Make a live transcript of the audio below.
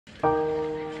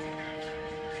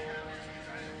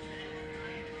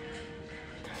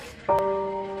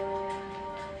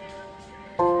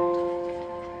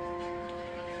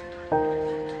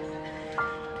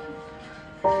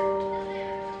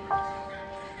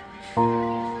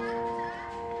Hello.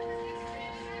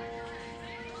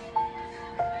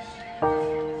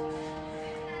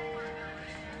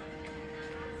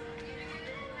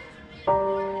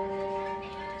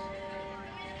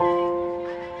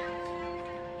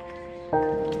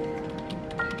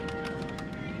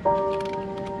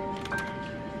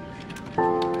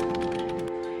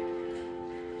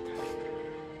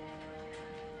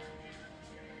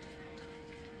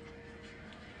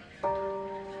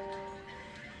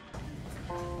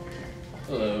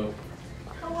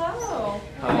 Hello.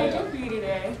 Hi. How may I do for you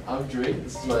today? I'm Drake.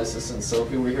 This is my assistant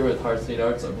Sophie. We're here with Heart State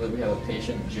Arts. I believe we have a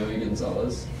patient, Joey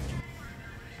Gonzalez.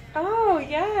 Oh,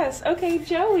 yes. Okay,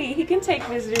 Joey. He can take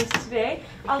visitors today.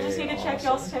 I'll just Okay, need to check awesome.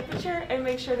 y'all's temperature and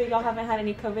make sure that y'all haven't had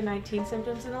any COVID-19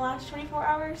 symptoms in the last 24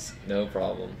 hours. No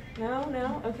problem.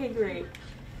 No? Okay, great.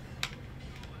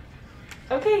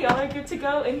 Okay, y'all are good to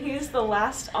go, and he's the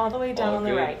last all the way down All on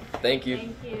the good. right. Thank you.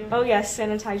 Thank you. Oh, yes,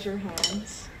 sanitize your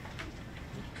hands.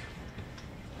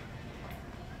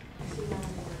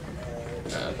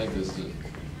 I think this is it.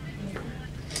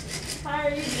 Hi,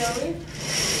 are you Joey?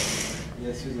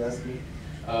 Yes, who's asking?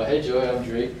 Hey Joey, I'm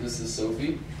Drake. This is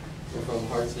Sophie. We're from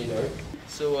Heart State Art.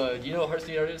 So, do you know what Heart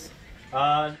State Art is?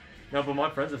 No, but my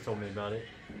friends have told me about it.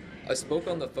 I spoke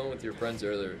on the phone with your friends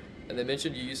earlier, and they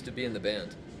mentioned you used to be in the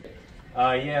band.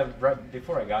 Yeah, right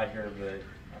before I got here, but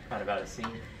I'm kind of out of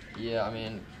scene. Yeah, I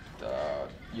mean,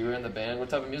 you were in the band. What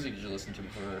type of music did you listen to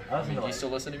before? I listen to, do you like- still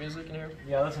listen to music in here?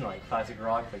 Yeah, I listen to like classic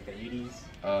rock, like the 80s.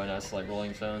 Oh, nice, like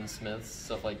Rolling Stones, Smiths,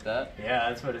 stuff like that. Yeah,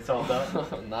 that's what it's all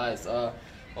about. Nice. Well,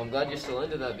 I'm glad you're still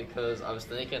into that because I was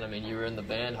thinking, I mean, you were in the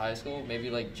band high school, maybe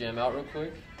like jam out real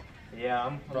quick. Yeah,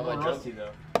 I'm a Brought my little drum. rusty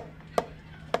though.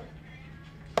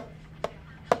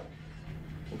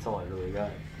 That's all I really got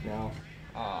now.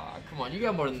 Come on, you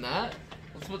got more than that.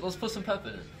 Let's put some pep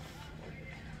in it.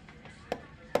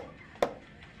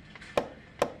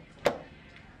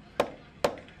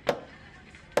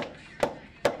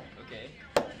 Okay.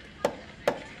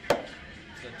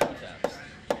 So 2 taps.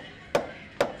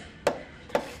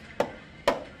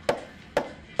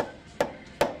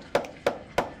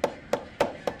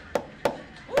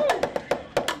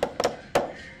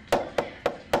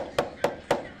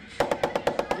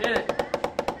 Get it.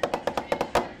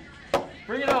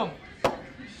 Bring it home.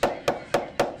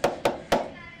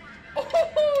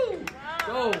 Oh,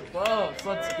 go, Buffs.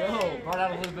 Let's go. Brought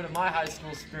out a little bit of my high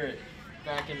school spirit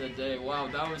back in the day. Wow,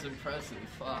 that was impressive.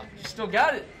 Fuck. You still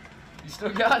got it. You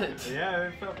still got it. Yeah,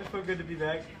 it felt good to be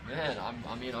back. Man, I'm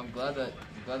glad that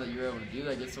you were able to do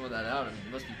that. Get some of that out. I mean,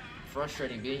 it must be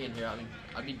frustrating being in here. I mean,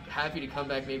 I'd be happy to come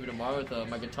back maybe tomorrow with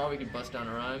my guitar. We could bust down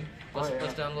a rhyme. Bust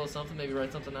down a little something. Maybe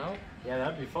write something out. Yeah,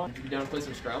 that'd be fun. You down to play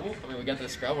some Scrabble? I mean, we got the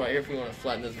Scrabble right here. If we want to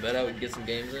flatten this bed out, we can get some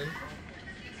games in.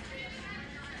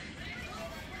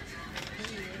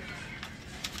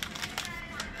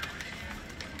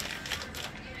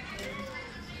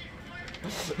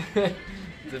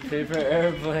 It's a paper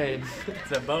airplane.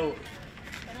 It's a boat.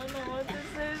 I don't know what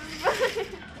this is.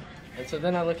 And so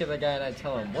then I look at the guy and I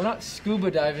tell him, we're not scuba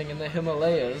diving in the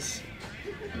Himalayas.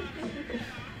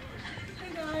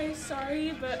 Hey guys,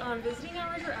 sorry, but visiting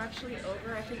hours are actually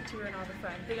over. I think to another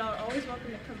friend. But y'all are always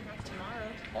welcome to come back tomorrow.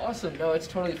 Awesome. No, it's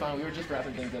totally fine. We were just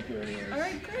wrapping things up here anyways.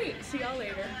 Alright, great. See y'all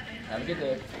later. Have a good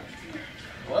day.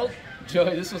 Well,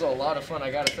 Joey, this was a lot of fun,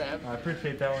 I gotta say. I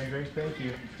appreciate that one, Drake. Thank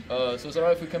you. So is it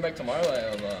alright if we come back tomorrow? I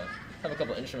have a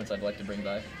couple of instruments I'd like to bring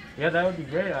by. Yeah, that would be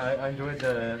great. I enjoyed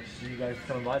you guys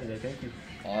coming by today. Thank you.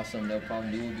 Awesome, no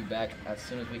problem. We will be back as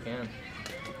soon as we can.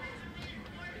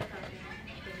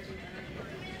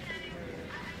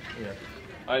 Yeah.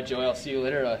 Alright, Joey, I'll see you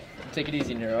later. Take it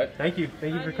easy in here, alright? Thank you.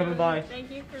 Thank you for coming by.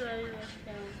 Thank you for letting us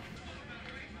down.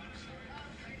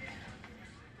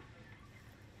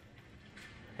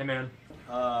 Hey man.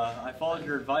 I followed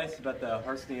your advice about the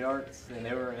Heart State Arts, and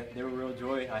they were real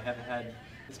joy. I haven't had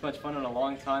this much fun in a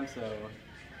long time, so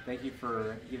thank you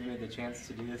for giving me the chance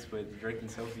to do this with Drake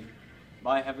and Sophie.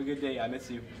 Bye. Have a good day. I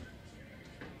miss you.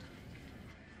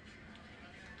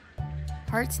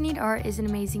 Hearts Need Art is an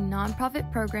amazing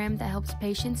nonprofit program that helps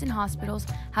patients in hospitals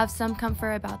have some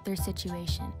comfort about their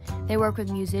situation. They work with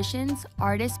musicians,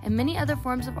 artists, and many other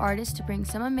forms of artists to bring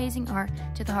some amazing art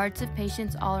to the hearts of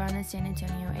patients all around the San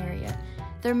Antonio area.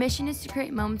 Their mission is to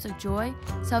create moments of joy,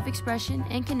 self-expression,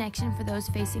 and connection for those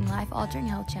facing life-altering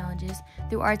health challenges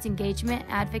through arts engagement,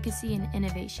 advocacy, and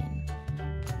innovation.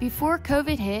 Before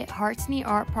COVID hit, Hearts Need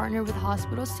Art partnered with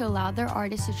hospitals to allow their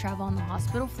artists to travel on the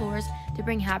hospital floors to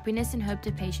bring happiness and hope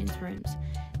to patients' rooms.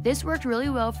 This worked really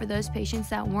well for those patients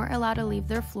that weren't allowed to leave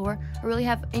their floor or really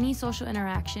have any social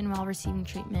interaction while receiving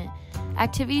treatment.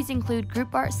 Activities include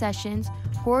group art sessions,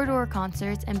 corridor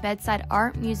concerts, and bedside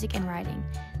art, music, and writing.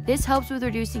 This helps with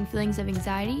reducing feelings of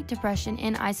anxiety, depression,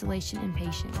 and isolation in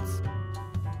patients.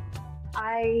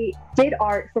 I did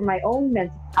art for my own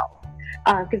mental health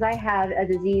because I have a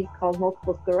disease called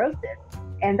multiple sclerosis,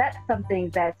 and that's something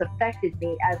that's affected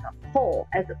me as a whole,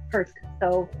 as a person.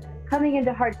 So coming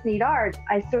into Hearts Need Art,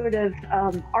 I sort of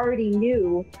already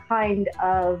knew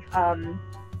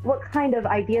what kind of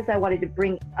ideas I wanted to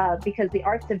bring because the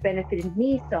arts have benefited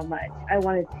me so much. I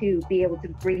wanted to be able to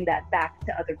bring that back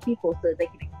to other people so that they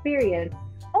can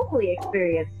hopefully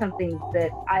experience something that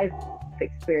I've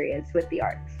experienced with the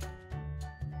arts.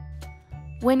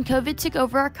 When COVID took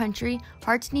over our country,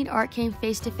 Hearts Need Art came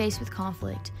face to face with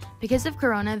conflict. Because of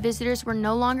Corona, visitors were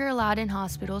no longer allowed in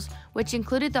hospitals, which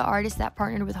included the artists that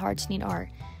partnered with Hearts Need Art.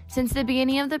 Since the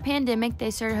beginning of the pandemic,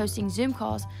 they started hosting Zoom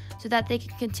calls so that they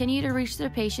could continue to reach their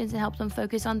patients and help them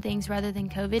focus on things rather than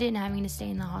COVID and having to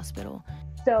stay in the hospital.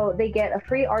 So they get a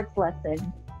free arts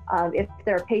lesson if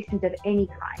they're a patient of any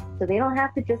kind. So they don't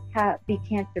have to just be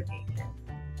cancer patients.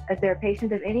 If they're a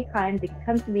patient of any kind, they can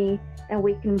come to me and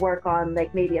we can work on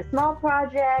like maybe a small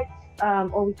project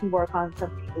or we can work on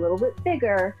something a little bit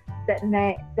bigger that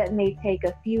may take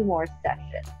a few more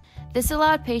sessions. This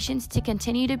allowed patients to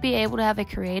continue to be able to have a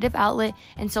creative outlet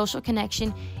and social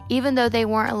connection even though they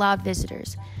weren't allowed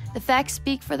visitors. The facts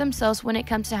speak for themselves when it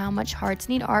comes to how much Hearts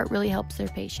Need Art really helps their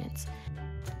patients.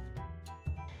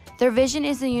 Their vision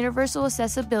is the universal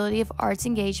accessibility of arts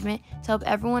engagement to help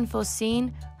everyone feel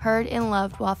seen, heard, and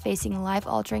loved while facing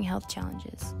life-altering health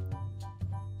challenges.